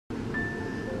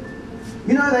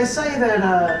You know, they say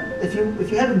that if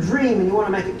you have a dream and you want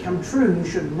to make it come true, you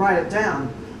should write it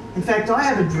down. In fact, I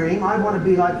have a dream. I want to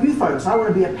be like you folks. I want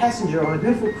to be a passenger on a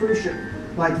beautiful cruise ship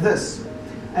like this.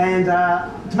 And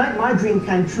to make my dream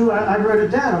come true, I wrote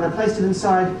it down and I placed it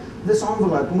inside this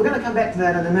envelope. And we're going to come back to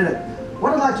that in a minute.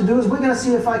 What I'd like to do is we're going to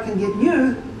see if I can get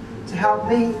you to help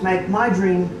me make my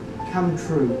dream come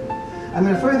true. I'm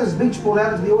going to throw this beach ball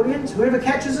out into the audience. Whoever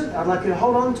catches it, I'd like you to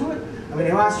hold on to it. I'm going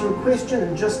to ask you a question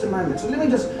in just a moment. So let me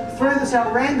just throw this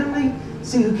out randomly,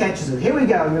 see who catches it. Here we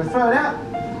go. I'm going to throw it out.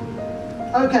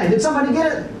 Okay, did somebody get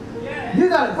it? Yeah. You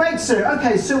got it. Great, sir.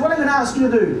 Okay, so what I'm going to ask you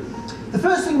to do. The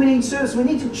first thing we need, sir, is we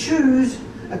need to choose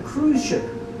a cruise ship.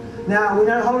 Now, we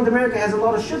know Holland America has a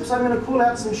lot of ships. I'm going to call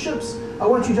out some ships. I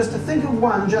want you just to think of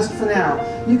one just for now.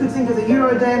 You could think of the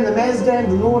Eurodam, the Maasdam,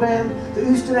 the Noordam, the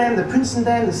Oosterdam, the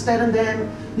Prinsendam, the Stadendam.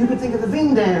 You could think of the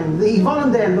Veendam, the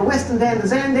Volendam, the Westendam, the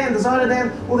Zaandam, the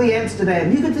Zuiderdam, or the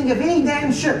Amsterdam. You could think of any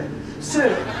damn ship.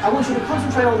 Sir, I want you to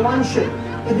concentrate on one ship.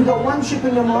 Have you got one ship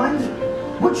in your mind?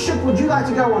 Which ship would you like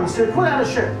to go on, sir? Pull out a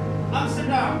ship.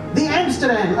 Amsterdam. The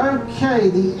Amsterdam. Okay,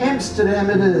 the Amsterdam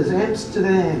it is.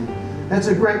 Amsterdam. That's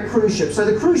a great cruise ship. So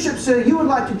the cruise ship, sir, you would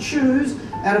like to choose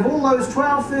out of all those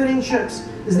 12, 13 ships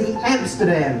is the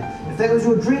Amsterdam. If that was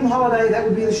your dream holiday, that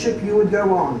would be the ship you would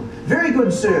go on. Very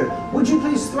good, sir. Would you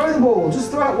please throw the ball? Just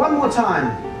throw it one more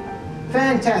time.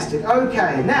 Fantastic.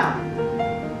 Okay, now,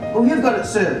 oh, you've got it,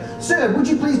 sir. Sir, would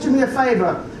you please do me a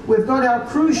favor? We've got our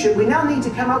cruise ship. We now need to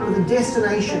come up with a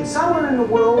destination. Somewhere in the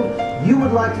world you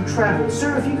would like to travel.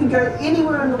 Sir, if you could go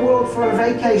anywhere in the world for a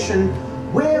vacation,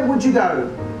 where would you go?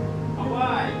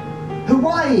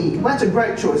 Hawaii. Well, that's a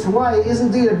great choice. Hawaii is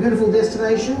indeed a beautiful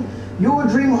destination. Your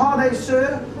dream holiday,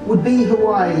 sir, would be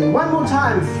Hawaii. One more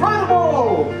time. Throw the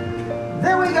ball.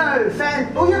 There we go.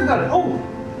 Oh, you've got it. Oh,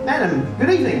 Adam, good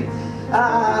evening.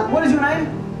 What is your name?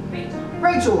 Rachel.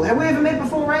 Rachel. Have we ever met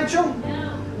before, Rachel?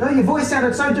 No. No, your voice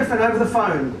sounded so different over the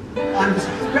phone.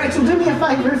 Rachel, do me a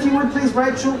favour, if you would, please,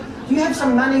 Rachel. Do you have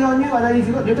some money on you? I know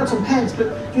you've got some pants, but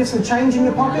do you have some change in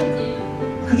your pocket?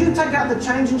 Could you take out the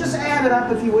change and just add it up,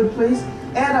 if you would, please?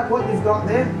 Add up what you've got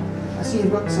there. I see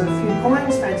you've got a few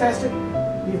coins. Fantastic.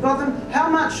 You've got them. How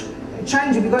much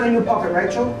change have you got in your pocket,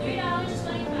 Rachel?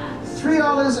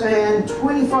 $3.25.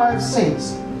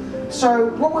 $3.25. So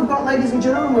what we've got, ladies and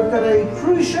gentlemen, we've got a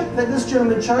cruise ship that this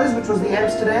gentleman chose, which was the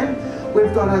Amsterdam.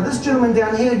 We've got this gentleman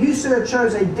down here. You, sir,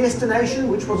 chose a destination,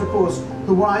 which was, of course,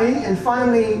 Hawaii. And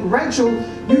finally, Rachel,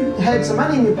 you had some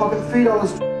money in your pocket,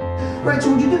 $3.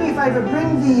 Rachel, would you do me a favour?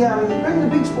 Bring the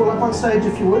beach ball up on stage,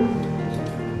 if you would.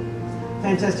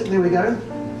 Fantastic. There we go.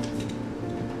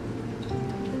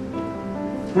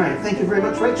 Great. Thank you very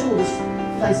much, Rachel. We'll just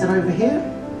place it over here.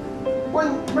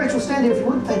 Well, Rachel, stand here if you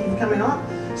would. Thank you for coming on.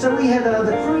 So we had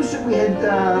the cruise ship. We had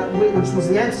which was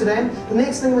the Amsterdam. The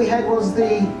next thing we had was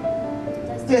the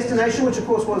destination, which of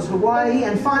course was Hawaii,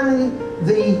 and finally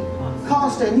the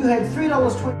cost. And you had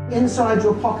 $3.20 inside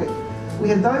your pocket. We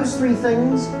had those three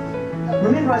things.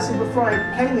 Remember I said before I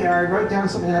came here, I wrote down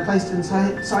something and I placed it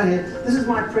inside here. This is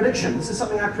my prediction. This is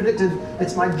something I predicted.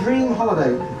 It's my dream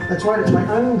holiday. That's right, it's my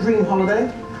own dream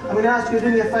holiday. I'm going to ask you to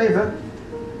do me a favour. I'm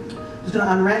just going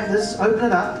to unwrap this, open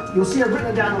it up. You'll see I've written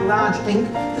it down in large ink.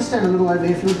 Just stand a little over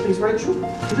here if you would, please, Rachel.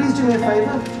 Please do me a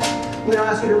favour. I'm going to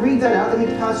ask you to read that out. Let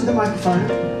me pass you the microphone.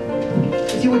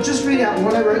 If you would just read out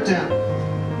what I wrote down.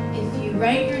 If you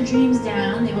write your dreams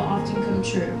down, they will often come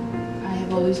true.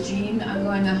 I've always dreamed I'm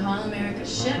going on Holland America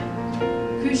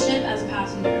cruise ship as a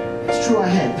passenger. It's true, I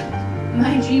have.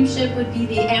 My dream ship would be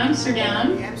the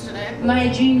Amsterdam. My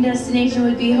dream destination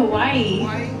would be Hawaii.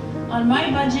 On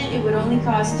my budget, it would only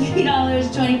cost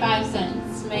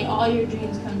 $3.25. May all your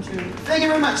dreams come true. Thank you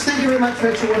very much. Thank you very much,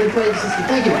 Rachel. What a great assistant.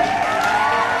 Thank you.